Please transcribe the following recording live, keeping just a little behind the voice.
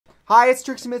Hi, it's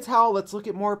Trixie Mattel. Let's look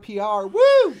at more PR.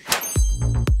 Woo!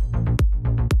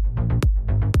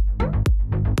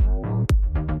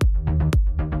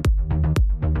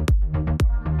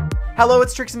 Hello,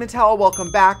 it's Trixie Mattel.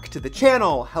 Welcome back to the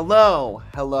channel. Hello,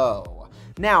 hello.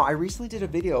 Now, I recently did a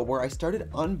video where I started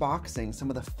unboxing some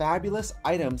of the fabulous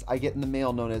items I get in the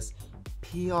mail known as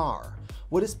PR.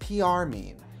 What does PR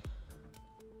mean?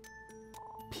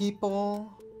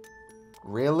 People?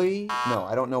 Really? No,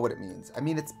 I don't know what it means. I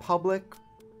mean, it's public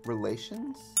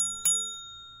relations?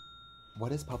 What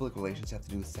does public relations have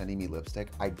to do with sending me lipstick?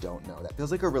 I don't know. That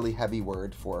feels like a really heavy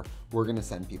word for we're gonna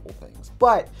send people things.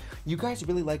 But you guys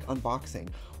really like unboxing.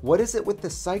 What is it with the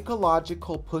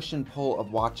psychological push and pull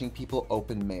of watching people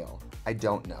open mail? I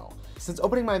don't know. Since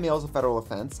opening my mail is a federal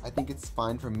offense, I think it's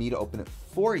fine for me to open it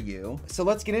for you. So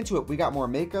let's get into it. We got more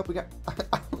makeup. We got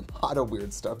a lot of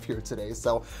weird stuff here today.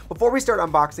 So before we start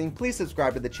unboxing, please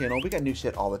subscribe to the channel. We got new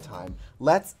shit all the time.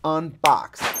 Let's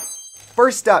unbox.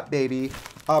 First up, baby.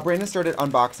 Brandon started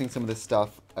unboxing some of this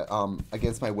stuff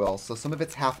against my will, so some of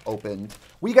it's half opened.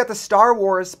 We got the Star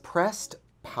Wars pressed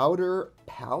powder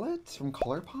palette from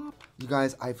Colourpop. You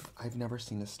guys, I've never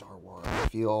seen a Star Wars. I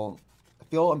feel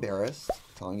embarrassed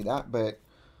telling you that, but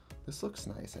this looks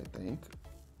nice, I think.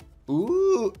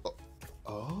 Ooh,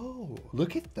 oh,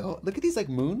 look at these like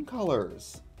moon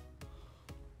colors.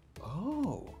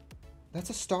 Oh, that's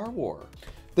a Star Wars.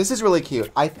 This is really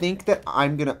cute. I think that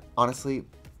I'm gonna, honestly,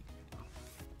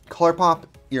 Colourpop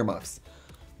earmuffs.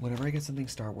 Whenever I get something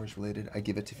Star Wars related, I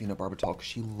give it to Fina Barbital because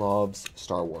she loves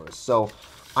Star Wars. So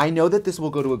I know that this will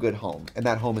go to a good home, and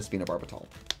that home is Fina Barbital.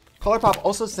 Colourpop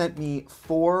also sent me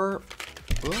 5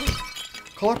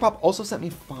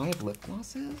 lip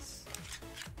glosses.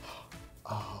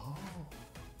 Oh,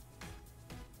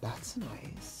 that's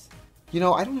nice. You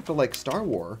know, I don't have to like Star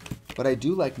Wars, but I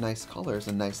do like nice colors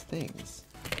and nice things.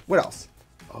 What else?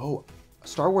 Oh,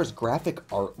 Star Wars graphic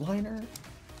art liner.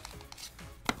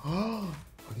 Oh,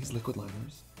 are these liquid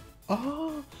liners?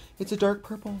 Oh, it's a dark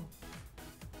purple.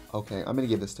 Okay, I'm gonna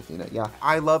give this to Fina. Yeah,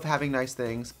 I love having nice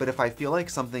things, but if I feel like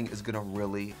something is gonna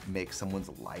really make someone's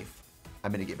life,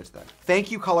 I'm gonna give it to them.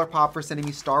 Thank you, Colourpop, for sending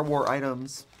me Star Wars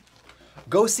items.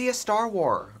 Go see a Star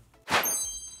Wars.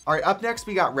 All right, up next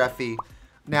we got Refi.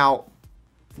 Now,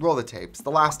 roll the tapes. The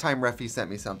last time Refi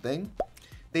sent me something,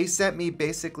 they sent me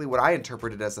basically what I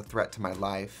interpreted as a threat to my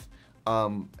life.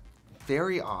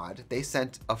 Very odd. They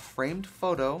sent a framed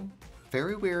photo.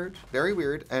 Very weird, very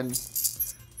weird. And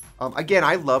again,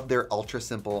 I love their ultra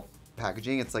simple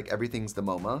packaging. It's like everything's the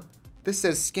MoMA. This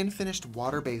says skin finished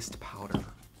water-based powder.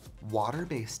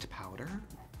 Water-based powder?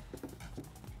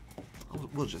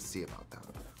 We'll just see about that.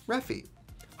 Refi.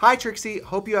 Hi Trixie,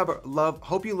 hope you love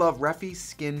Refi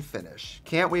skin finish.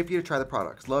 Can't wait for you to try the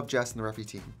products. Love Jess and the Refi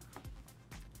team.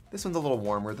 This one's a little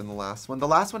warmer than the last one. The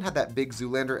last one had that big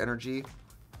Zoolander energy.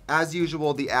 As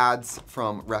usual, the ads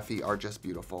from Refi are just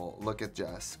beautiful. Look at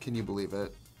Jess, can you believe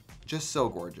it? Just so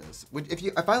gorgeous.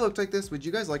 If I looked like this, would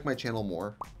you guys like my channel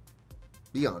more?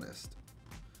 Be honest.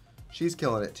 She's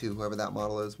killing it too, whoever that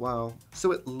model is. Wow.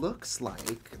 So it looks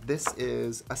like this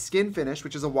is a skin finish,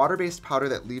 which is a water-based powder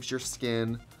that leaves your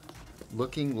skin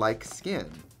looking like skin.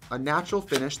 A natural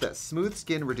finish that smooths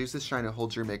skin, reduces shine, and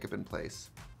holds your makeup in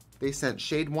place. They sent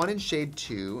shade 1 and shade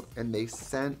 2, and they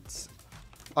sent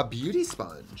a beauty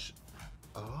sponge.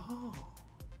 Oh,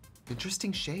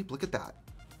 interesting shape. Look at that.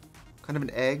 Kind of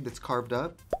an egg that's carved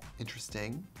up.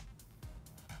 Interesting.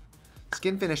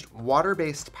 Skin finished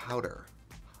water-based powder.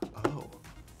 Oh,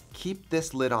 keep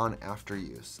this lid on after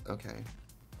use. Okay,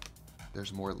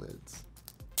 there's more lids.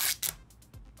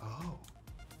 Oh,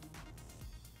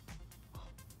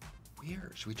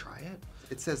 weird. Should we try it?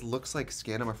 It says looks like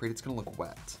skin. I'm afraid it's gonna look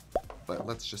wet, but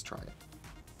let's just try it.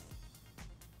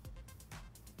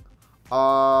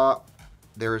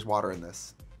 There is water in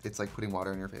this. It's like putting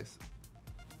water in your face.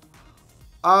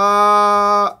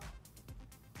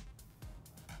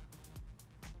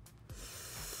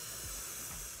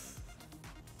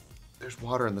 There's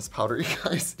water in this powder, you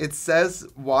guys. It says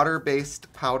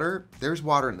water-based powder. There's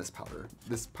water in this powder.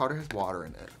 This powder has water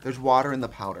in it. There's water in the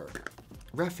powder.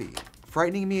 Refi,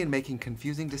 frightening me and making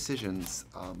confusing decisions,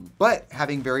 but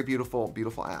having very beautiful,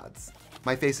 beautiful ads.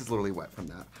 My face is literally wet from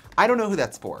that. I don't know who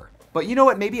that's for, but you know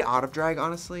what? Maybe out of drag,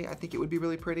 honestly. I think it would be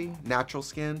really pretty. Natural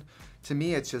skin. To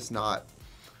me, it's just not,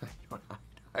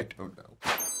 I don't know.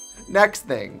 Next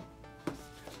thing.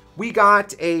 We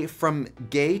got a From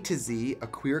Gay to Z, a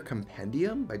Queer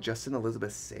Compendium by Justin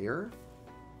Elizabeth Sayer.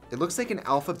 It looks like an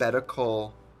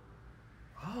alphabetical,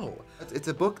 oh, it's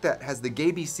a book that has the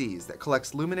gay BCs that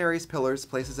collects luminaries, pillars,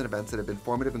 places, and events that have been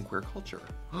formative in queer culture.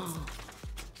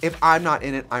 If I'm not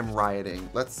in it, I'm rioting.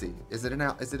 Let's see. Is it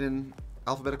in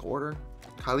alphabetical order?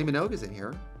 Kylie Minogue is in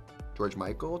here. George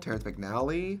Michael, Terrence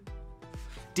McNally,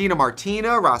 Dina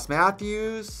Martina, Ross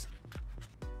Matthews,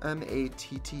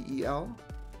 Mattel.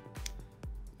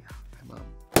 Yeah,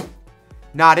 I'm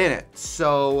not in it.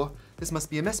 So this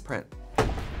must be a misprint.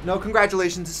 No,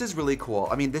 congratulations. This is really cool.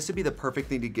 I mean, this would be the perfect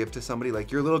thing to give to somebody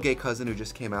like your little gay cousin who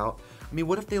just came out. I mean,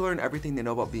 what if they learn everything they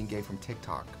know about being gay from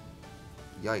TikTok?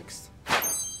 Yikes.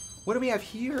 What do we have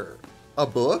here? A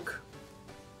book?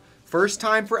 First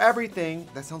time for everything.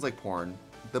 That sounds like porn.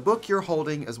 The book you're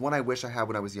holding is one I wish I had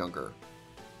when I was younger.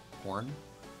 Porn?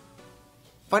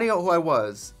 Finding out who I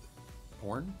was.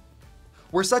 Porn?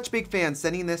 We're such big fans,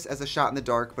 sending this as a shot in the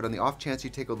dark, but on the off chance you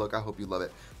take a look, I hope you love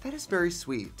it. That is very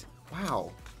sweet.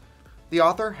 Wow. The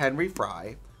author, Henry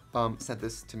Fry, sent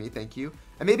this to me, thank you.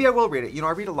 And maybe I will read it. You know,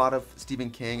 I read a lot of Stephen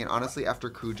King, and honestly, after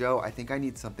Cujo, I think I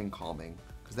need something calming,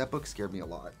 because that book scared me a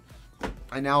lot.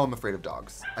 I now am afraid of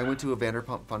dogs. I went to a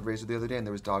Vanderpump fundraiser the other day, and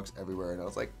there was dogs everywhere, and I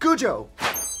was like, Cujo!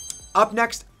 Up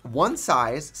next, One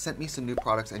Size sent me some new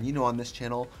products, and you know on this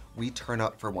channel, we turn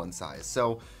up for One Size.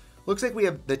 So, looks like we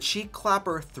have the Cheek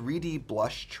Clapper 3D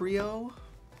Blush Trio.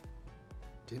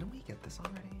 Didn't we get this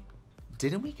already?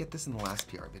 Didn't we get this in the last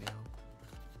PR video?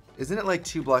 Isn't it like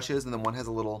 2 blushes and then one has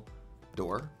a little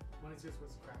door? One is just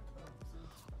what's cracked though.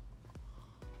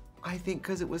 I think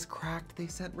because it was cracked, they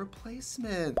sent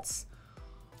replacements.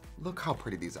 Look how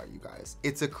pretty these are, you guys.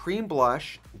 It's a cream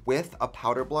blush with a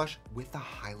powder blush with a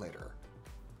highlighter.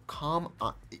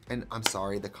 And I'm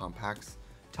sorry, the compacts.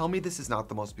 Tell me this is not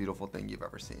the most beautiful thing you've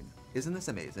ever seen. Isn't this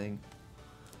amazing?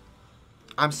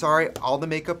 I'm sorry, all the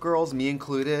makeup girls, me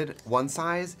included, One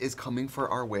Size is coming for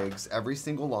our wigs. Every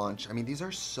single launch. I mean, these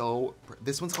are so,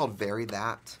 this one's called Very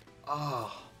That.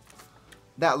 Oh,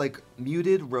 that like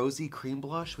muted rosy cream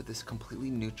blush with this completely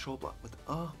neutral blush with,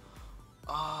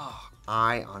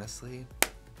 I honestly,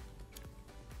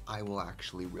 I will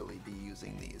actually really be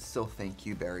using these. So thank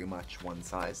you very much, One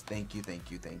Size. Thank you, thank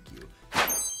you, thank you.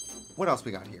 What else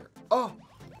we got here? Oh,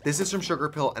 this is from Sugar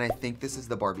Pill, and I think this is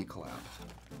the Barbie collab.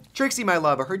 Trixie, my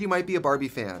love, I heard you might be a Barbie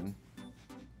fan.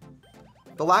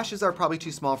 The lashes are probably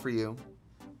too small for you,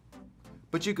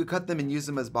 but you could cut them and use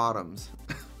them as bottoms.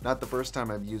 Not the first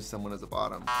time I've used someone as a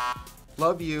bottom.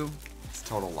 Love you. It's a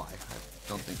total lie. I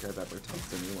don't think I've ever told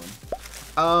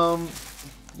anyone.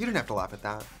 You didn't have to laugh at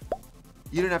that.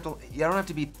 You don't have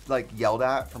to be like yelled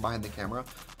at from behind the camera.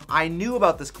 I knew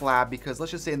about this collab because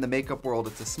let's just say in the makeup world,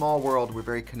 it's a small world. We're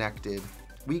very connected.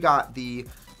 We got the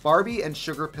Barbie and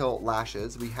Sugar Pill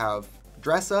lashes. We have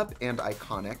Dress Up and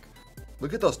Iconic.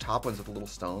 Look at those top ones with the little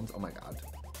stones. Oh my God,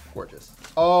 gorgeous.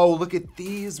 Oh, look at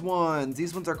these ones.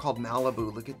 These ones are called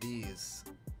Malibu. Look at these.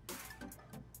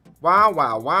 Wow,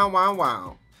 wow, wow, wow,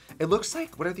 wow. It looks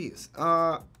like, what are these?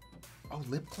 Oh,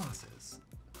 lip glosses.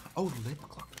 Oh,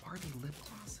 Barbie lip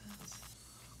glosses.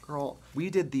 Girl, we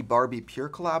did the Barbie Pure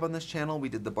collab on this channel. We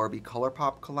did the Barbie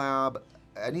Colourpop collab.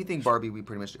 Anything Barbie, we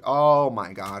pretty much do. Oh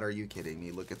my God, are you kidding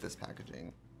me? Look at this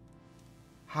packaging.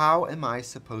 How am I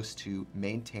supposed to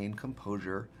maintain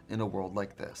composure in a world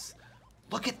like this?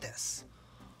 Look at this.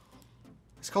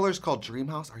 This color is called Dream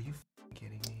House. Are you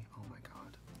kidding me? Oh my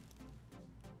God.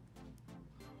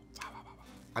 Wow, wow, wow, wow.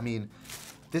 I mean,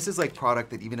 this is like product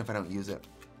that even if I don't use it,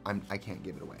 I can't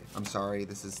give it away. I'm sorry,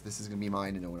 this is gonna be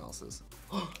mine and no one else's.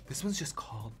 This one's just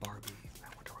called Barbie.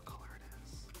 I wonder what color it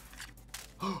is.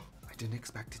 I didn't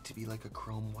expect it to be like a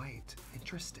chrome white.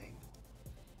 Interesting.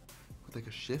 With like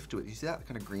a shift to it. You see that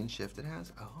kind of green shift it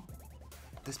has? Oh.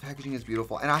 This packaging is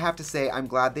beautiful. And I have to say, I'm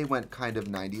glad they went kind of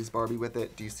 90s Barbie with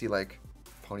it. Do you see like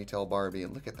ponytail Barbie?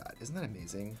 And look at that. Isn't that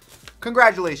amazing?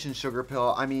 Congratulations, Sugar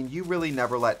Pill. I mean, you really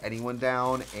never let anyone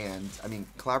down. And I mean,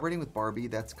 collaborating with Barbie,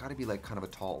 that's gotta be like kind of a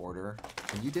tall order.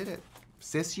 And you did it.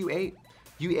 Sis, you ate.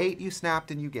 You ate, you snapped,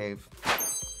 and you gave.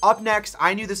 Up next,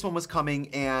 I knew this one was coming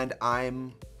and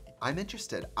I'm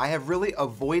interested. I have really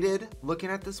avoided looking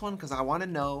at this one because I want to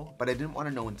know, but I didn't want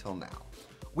to know until now.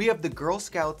 We have the Girl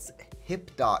Scouts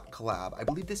Hipdot collab. I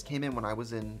believe this came in when I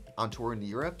was on tour in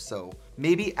Europe, so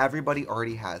maybe everybody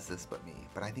already has this but me,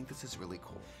 but I think this is really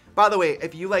cool. By the way,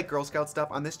 if you like Girl Scout stuff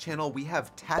on this channel, we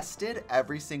have tested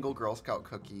every single Girl Scout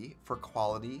cookie for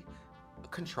quality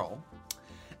control,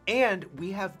 and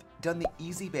we have done the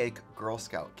Easy Bake Girl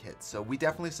Scout kit, so we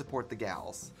definitely support the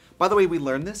gals. By the way, we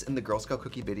learned this in the Girl Scout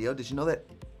cookie video. Did you know that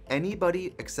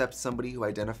anybody except somebody who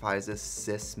identifies as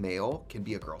cis male can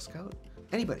be a Girl Scout?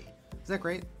 Anybody. Isn't that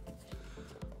great?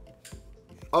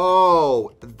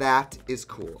 Oh, that is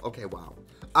cool. Okay, wow.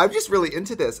 I'm just really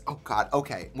into this. Oh God,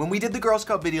 okay. When we did the Girl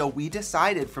Scout video, we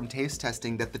decided from taste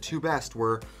testing that the two best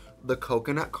were the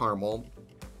coconut caramel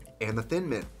and the thin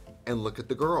mint. And look at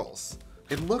the girls.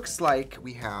 It looks like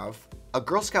we have a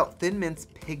Girl Scout Thin Mints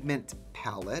Pigment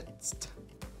Palette.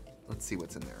 Let's see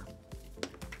what's in there.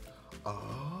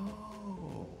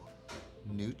 Oh,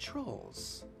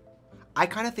 neutrals. I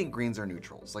kind of think greens are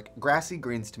neutrals. Like grassy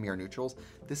greens to me are neutrals.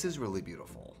 This is really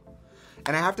beautiful.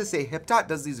 And I have to say, Hipdot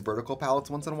does these vertical palettes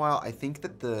once in a while. I think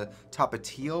that the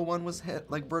Tapatio one was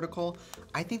like vertical.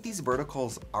 I think these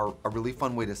verticals are a really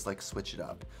fun way to like switch it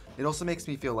up. It also makes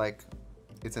me feel like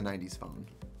it's a 90s phone.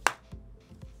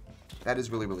 That is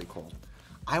really, really cool.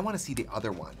 I want to see the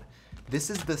other one.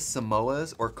 This is the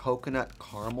Samoa's or Coconut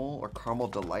Caramel or Caramel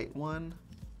Delight one.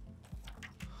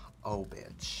 Oh,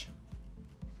 bitch.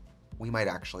 We might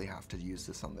actually have to use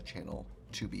this on the channel,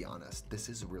 to be honest. This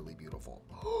is really beautiful.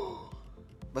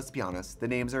 Let's be honest, the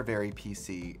names are very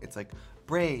PC. It's like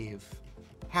brave,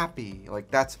 happy,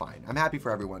 like that's fine. I'm happy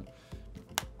for everyone.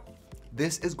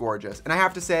 This is gorgeous. And I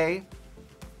have to say,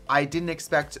 I didn't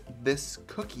expect this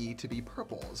cookie to be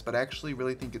purples, but I actually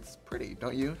really think it's pretty,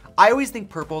 don't you? I always think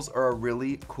purples are a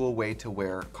really cool way to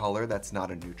wear color that's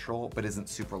not a neutral, but isn't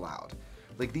super loud.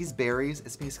 Like these berries,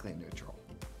 it's basically a neutral.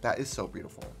 That is so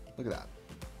beautiful. Look at that.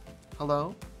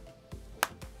 Hello?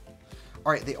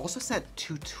 All right, they also sent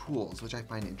 2 tools, which I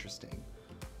find interesting.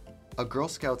 A Girl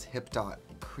Scouts Hipdot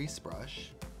crease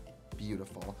brush.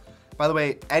 Beautiful. By the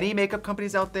way, any makeup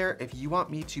companies out there, if you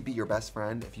want me to be your best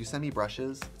friend, if you send me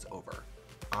brushes, it's over.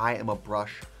 I am a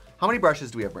brush. How many brushes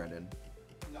do we have, Brandon?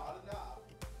 Not enough.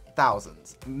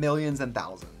 Thousands, millions and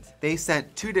thousands. They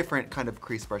sent 2 different kind of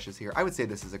crease brushes here. I would say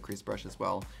this is a crease brush as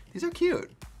well. These are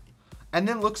cute. And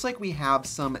then looks like we have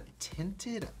some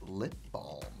tinted lip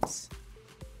balms.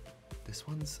 This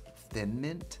one's Thin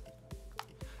Mint.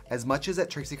 As much as at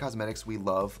Trixie Cosmetics we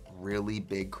love really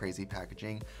big, crazy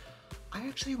packaging, I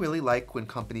actually really like when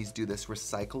companies do this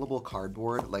recyclable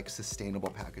cardboard, like sustainable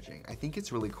packaging. I think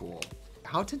it's really cool.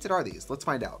 How tinted are these? Let's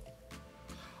find out.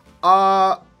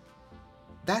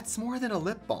 That's more than a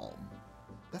lip balm.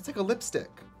 That's like a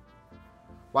lipstick.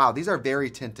 Wow, these are very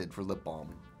tinted for lip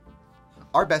balm.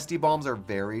 Our Bestie Balms are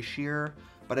very sheer,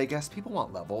 but I guess people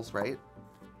want levels, right?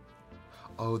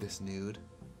 Oh, this nude.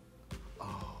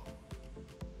 Oh,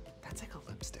 that's like a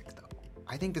lipstick though.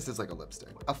 I think this is like a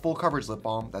lipstick. A full coverage lip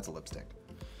balm, that's a lipstick.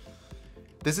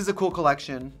 This is a cool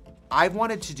collection. I've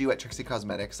wanted to do at Trixie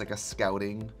Cosmetics like a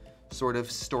scouting sort of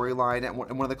storyline in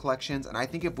one of the collections. And I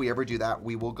think if we ever do that,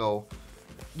 we will go,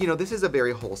 you know, this is a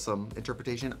very wholesome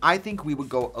interpretation. I think we would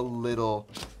go a little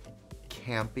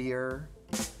campier.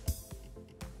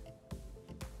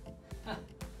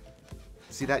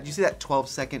 See that? You see that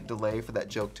 12-second delay for that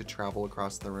joke to travel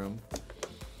across the room?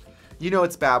 You know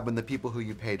it's bad when the people who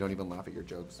you pay don't even laugh at your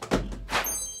jokes.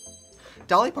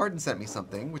 Dolly Parton sent me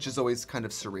something, which is always kind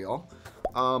of surreal.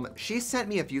 She sent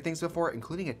me a few things before,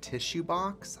 including a tissue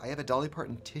box. I have a Dolly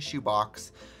Parton tissue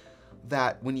box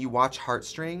that when you watch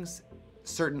Heartstrings,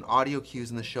 certain audio cues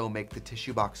in the show make the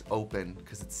tissue box open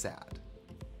because it's sad.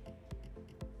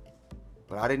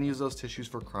 But I didn't use those tissues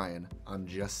for crying. I'm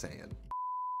just saying.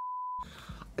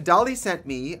 Dolly sent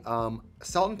me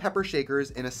salt and pepper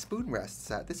shakers in a spoon rest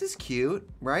set. This is cute,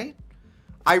 right?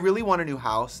 I really want a new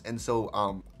house, and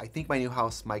so I think my new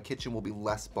house, my kitchen will be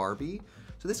less Barbie.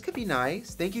 So this could be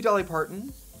nice. Thank you, Dolly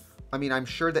Parton. I mean, I'm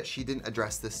sure that she didn't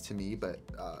address this to me, but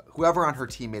whoever on her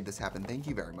team made this happen, thank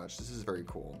you very much. This is very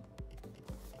cool.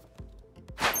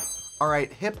 All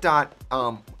right, Hipdot,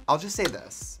 I'll just say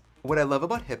this. What I love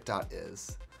about Hipdot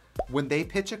is when they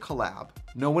pitch a collab,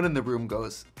 no one in the room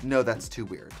goes, no, that's too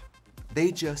weird.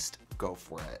 They just go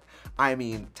for it. I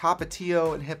mean,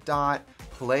 Tapatio and Hipdot,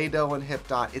 Play-Doh and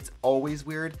Hipdot, it's always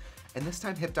weird. And this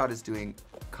time Hipdot is doing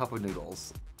cup of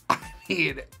noodles. I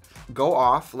mean, go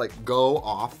off, like go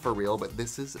off for real, but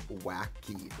this is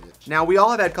wacky, bitch. Now, we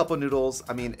all have had cup of noodles.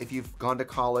 I mean, if you've gone to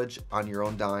college on your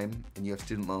own dime and you have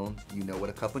student loans, you know what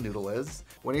a cup of noodle is.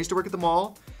 When I used to work at the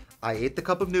mall, I ate the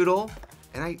cup of noodle,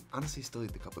 and I honestly still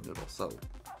eat the cup of noodle, so.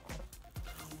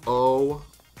 Oh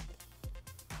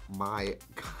my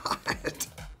God.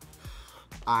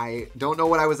 I don't know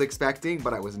what I was expecting,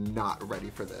 but I was not ready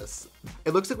for this.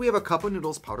 It looks like we have a cup of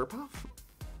noodles powder puff.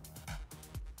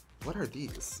 What are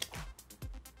these?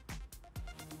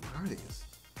 What are these?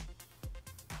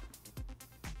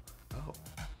 Oh.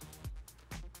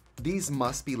 These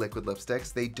must be liquid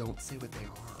lipsticks. They don't say what they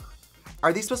are.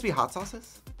 Are these supposed to be hot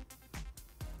sauces?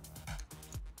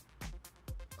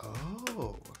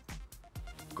 Oh.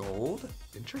 Gold?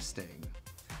 Interesting.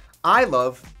 I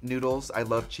love noodles. I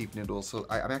love cheap noodles, so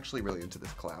I'm actually really into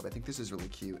this collab. I think this is really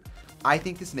cute. I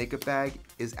think this makeup bag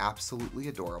is absolutely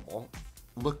adorable.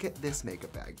 Look at this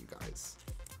makeup bag, you guys.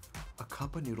 A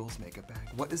cup of noodles makeup bag.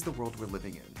 What is the world we're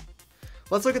living in?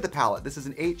 Let's look at the palette. This is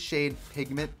an 8-shade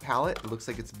pigment palette. It looks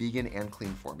like it's vegan and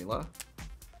clean formula.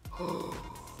 Whoa.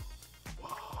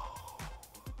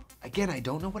 Again, I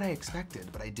don't know what I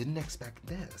expected, but I didn't expect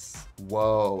this.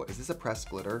 Whoa, is this a pressed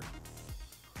glitter?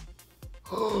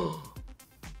 Oh,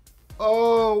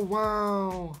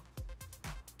 wow.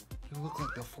 You look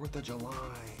like the 4th of July.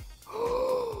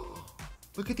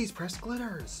 Look at these pressed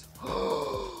glitters.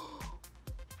 Look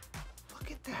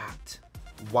at that.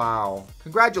 Wow.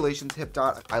 Congratulations,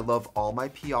 Hipdot. I love all my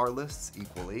PR lists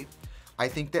equally. I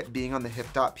think that being on the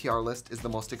Hipdot PR list is the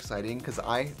most exciting because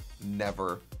I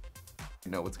never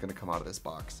know what's gonna come out of this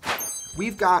box.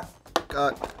 We've got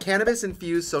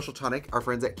cannabis-infused social tonic, our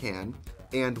friends at Can,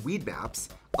 and weed maps.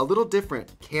 A little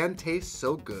different. Can taste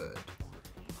so good.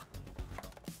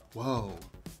 Whoa.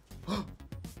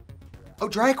 Oh,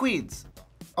 drag queens.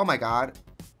 Oh my God.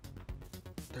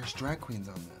 There's drag queens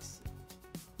on this.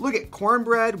 Look at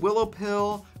Cornbread, Willow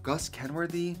Pill, Gus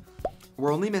Kenworthy.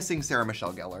 We're only missing Sarah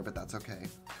Michelle Gellar, but that's okay.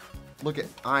 Look at,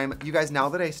 you guys, now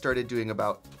that I started doing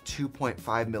about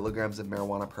 2.5 milligrams of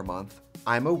marijuana per month,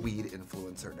 I'm a weed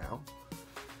influencer now.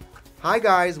 Hi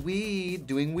guys, weed,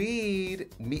 doing weed.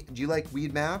 Do you like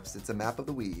weed maps? It's a map of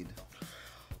the weed.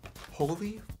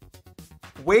 Holy,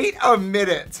 wait a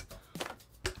minute.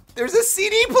 There's a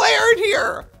CD player in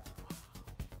here.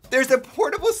 There's a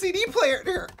portable CD player in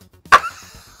here.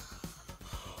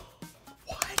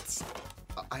 What?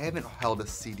 I haven't held a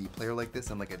CD player like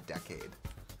this in like a decade.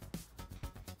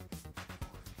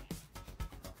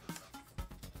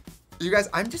 You guys,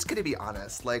 I'm just gonna be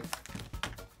honest, like,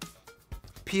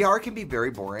 PR can be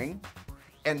very boring,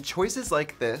 and choices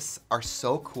like this are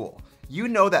so cool. You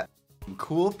know that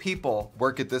cool people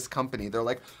work at this company. They're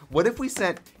like, what if we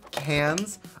sent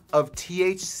cans of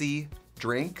THC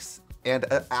drinks and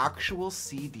an actual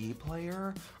CD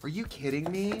player? Are you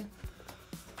kidding me?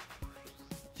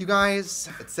 You guys,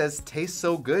 it says taste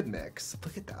so good mix.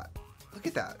 Look at that, look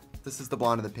at that. This is the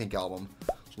Blonde and the Pink album.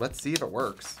 Let's see if it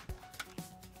works.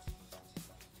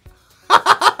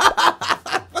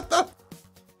 What the?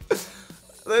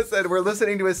 Listen, we're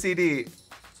listening to a CD.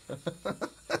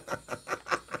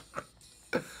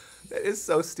 That is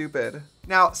so stupid.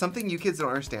 Now, something you kids don't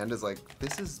understand is like,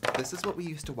 this is what we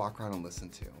used to walk around and listen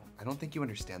to. I don't think you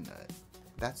understand that.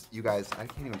 That's, you guys, I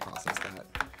can't even process that.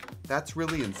 That's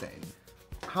really insane.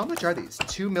 How much are these?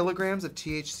 2 milligrams of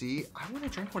THC? I want to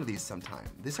drink one of these sometime.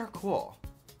 These are cool.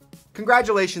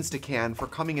 Congratulations to Can for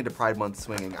coming into Pride Month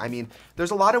swinging. I mean,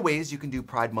 there's a lot of ways you can do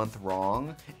Pride Month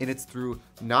wrong, and it's through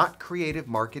not creative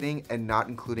marketing and not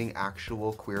including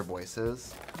actual queer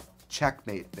voices.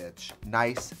 Checkmate, bitch.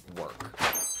 Nice work.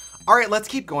 All right, let's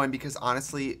keep going because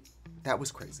honestly, that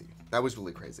was crazy. That was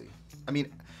really crazy. I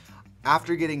mean,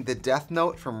 after getting the death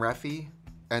note from Refi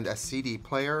and a CD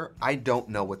player, I don't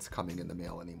know what's coming in the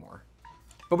mail anymore.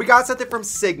 But we got something from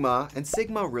Sigma, and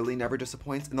Sigma really never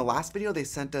disappoints. In the last video, they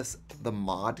sent us the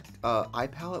mod eye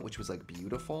palette, which was like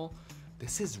beautiful.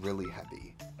 This is really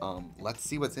heavy. Let's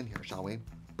see what's in here, shall we?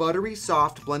 Buttery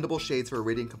soft blendable shades for a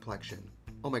radiant complexion.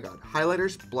 Oh my God,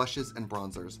 highlighters, blushes, and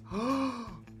bronzers.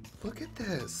 Look at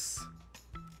this.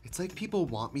 It's like people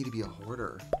want me to be a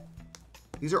hoarder.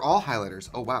 These are all highlighters.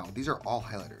 Oh wow, these are all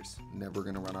highlighters. Never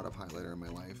gonna run out of highlighter in my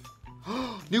life.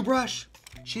 New brush,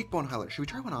 cheekbone highlighter. Should we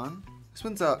try one on? This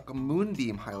one's a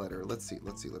moonbeam highlighter. Let's see,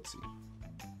 let's see, let's see.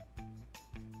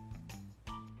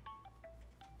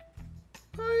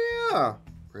 Oh yeah,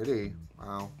 pretty,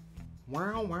 wow.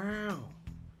 Wow, wow,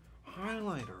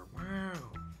 highlighter, wow.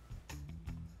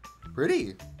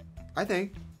 Pretty, I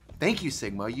think. Thank you,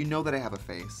 Sigma. You know that I have a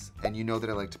face, and you know that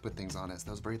I like to put things on us.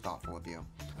 That was very thoughtful of you.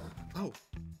 Oh,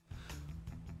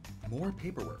 more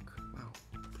paperwork, wow.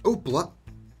 Oh, blush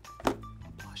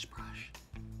brush.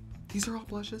 These are all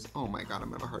blushes? Oh my God, I'm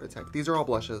gonna have a heart attack. These are all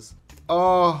blushes.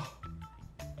 Oh,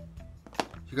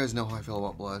 you guys know how I feel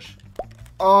about blush.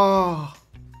 Oh,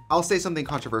 I'll say something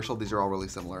controversial. These are all really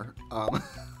similar.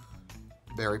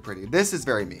 Very pretty. This is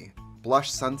very me.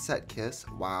 Blush Sunset Kiss.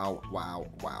 Wow, wow,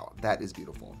 wow. That is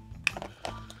beautiful.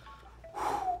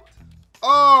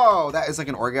 Oh, that is like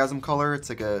an orgasm color. It's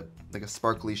like a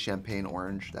sparkly champagne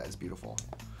orange. That is beautiful.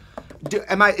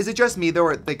 Is it just me though,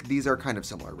 or like these are kind of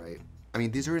similar, right? I mean,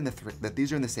 these are in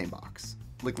the same box.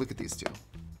 Like, look at these two.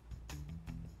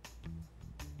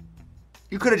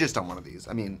 You could have just done one of these.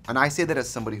 I mean, and I say that as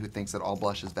somebody who thinks that all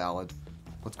blush is valid.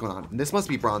 What's going on? And this must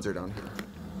be bronzer down here.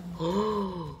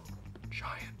 Oh,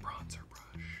 giant bronzer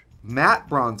brush. Matte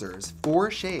bronzers,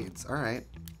 4 shades. All right.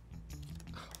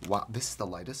 Wow, this is the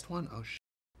lightest one? Oh, shit.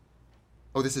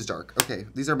 Oh, this is dark. Okay,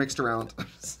 these are mixed around.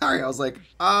 Sorry, I was like,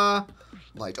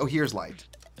 light. Oh, here's light.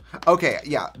 Okay,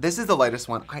 yeah, this is the lightest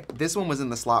one. This one was in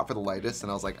the slot for the lightest,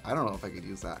 and I was like, I don't know if I could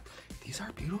use that. These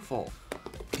are beautiful.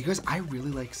 You guys, I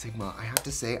really like Sigma. I have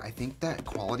to say, I think that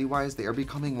quality-wise, they are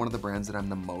becoming one of the brands that I'm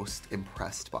the most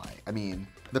impressed by. I mean,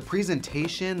 the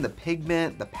presentation, the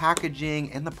pigment, the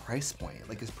packaging, and the price point,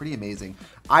 like, is pretty amazing.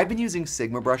 I've been using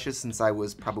Sigma brushes since I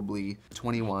was probably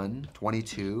 21,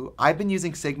 22. I've been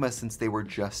using Sigma since they were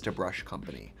just a brush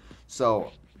company.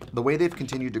 So the way they've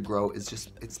continued to grow is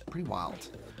just, it's pretty wild.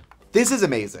 This is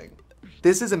amazing.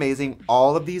 This is amazing.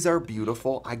 All of these are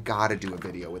beautiful. I gotta do a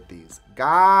video with these.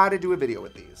 Gotta do a video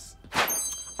with these.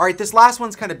 All right, this last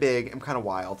one's kind of big and kind of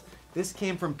wild. This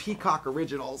came from Peacock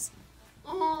Originals.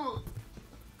 Oh.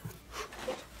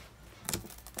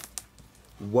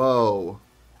 Whoa.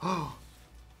 Oh.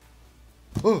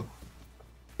 Oh.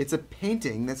 It's a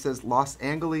painting that says Los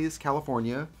Angeles,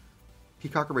 California.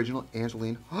 Peacock Original,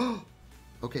 Angeline. Oh.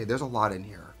 Okay, there's a lot in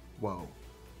here. Whoa.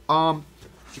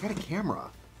 She got a camera.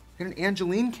 She got an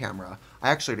Angeline camera. I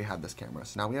actually already had this camera,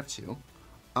 so now we have two.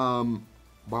 Wow,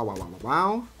 wow, wow, wow,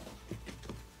 wow.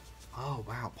 Oh,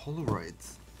 wow,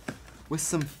 Polaroids. With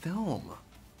some film.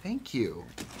 Thank you.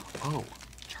 Oh,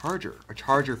 charger. A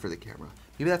charger for the camera.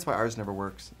 Maybe that's why ours never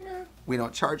works. We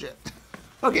don't charge it.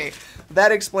 Okay,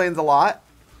 that explains a lot.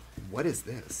 What is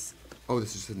this? Oh,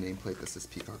 this is the nameplate. This is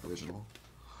Peacock Original.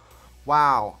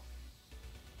 Wow.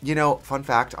 You know, fun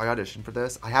fact, I auditioned for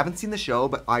this. I haven't seen the show,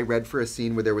 but I read for a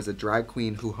scene where there was a drag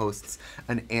queen who hosts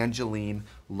an Angeline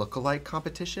lookalike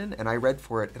competition, and I read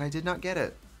for it, and I did not get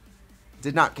it.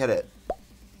 Did not get it.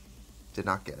 Did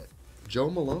not get it. Joe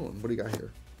Malone, what do you got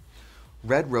here?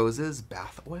 Red Roses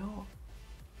bath oil?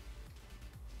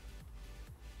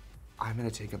 I'm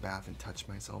gonna take a bath and touch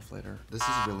myself later. This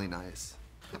is really nice.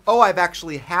 Oh, I've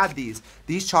actually had these.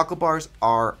 These chocolate bars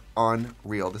are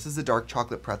unreal. This is the dark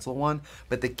chocolate pretzel one,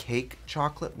 but the cake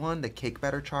chocolate one, the cake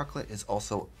batter chocolate, is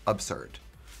also absurd.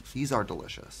 These are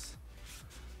delicious.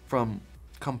 From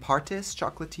Compartes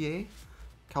Chocolatier,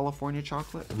 California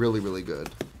chocolate. Really, really good.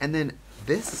 And then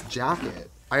this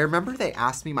jacket, I remember they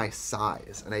asked me my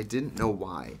size, and I didn't know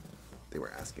why they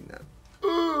were asking that.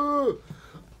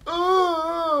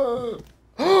 Oh,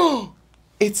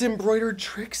 it's embroidered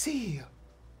Trixie.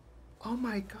 Oh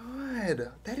my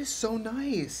God, that is so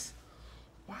nice.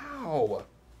 Wow,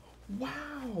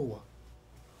 wow.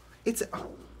 It's,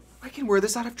 I can wear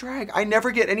this out of drag. I never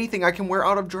get anything I can wear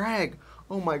out of drag.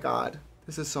 Oh my God,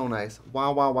 this is so nice.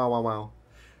 Wow, wow, wow, wow, wow.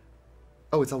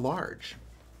 Oh, it's a large.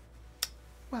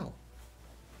 Well,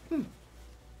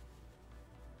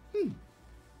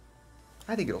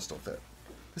 I think it'll still fit.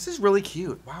 This is really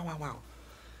cute. Wow, wow, wow.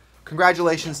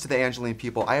 Congratulations to the Angeline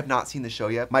people. I have not seen the show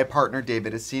yet. My partner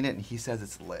David has seen it and he says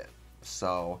it's lit.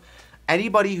 So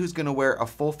anybody who's gonna wear a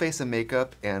full face of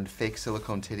makeup and fake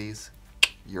silicone titties,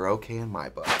 you're okay in my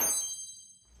book.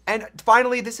 And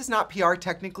finally, this is not PR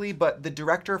technically, but the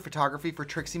director of photography for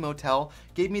Trixie Mattel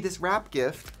gave me this wrap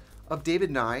gift of David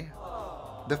and I.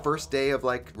 The first day of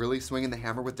like really swinging the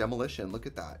hammer with demolition. Look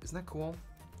at that, isn't that cool?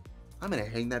 I'm gonna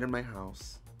hang that in my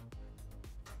house.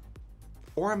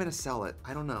 Or I'm gonna sell it,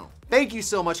 I don't know. Thank you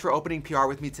so much for opening PR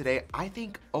with me today. I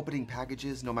think opening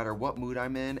packages, no matter what mood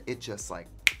I'm in, it just like,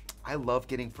 I love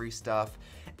getting free stuff.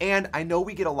 And I know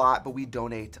we get a lot, but we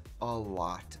donate a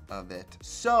lot of it.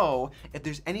 So if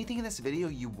there's anything in this video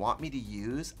you want me to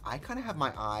use, I kind of have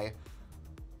my eye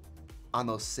on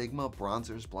those Sigma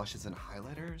bronzers, blushes, and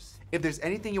highlighters. If there's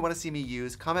anything you wanna see me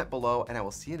use, comment below and I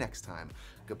will see you next time.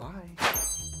 Goodbye.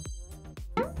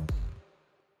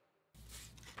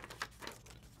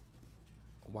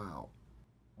 Wow.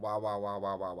 Wow, wow, wow,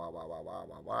 wow, wow, wow, wow, wow, wow,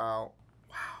 wow, wow. Wow.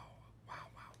 Wow,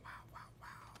 wow, wow, wow,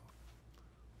 wow.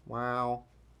 Wow.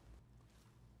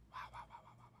 Wow, wow, wow,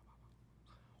 wow, wow, wow,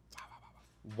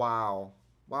 wow. Wow.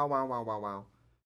 Wow, wow, wow, wow, wow.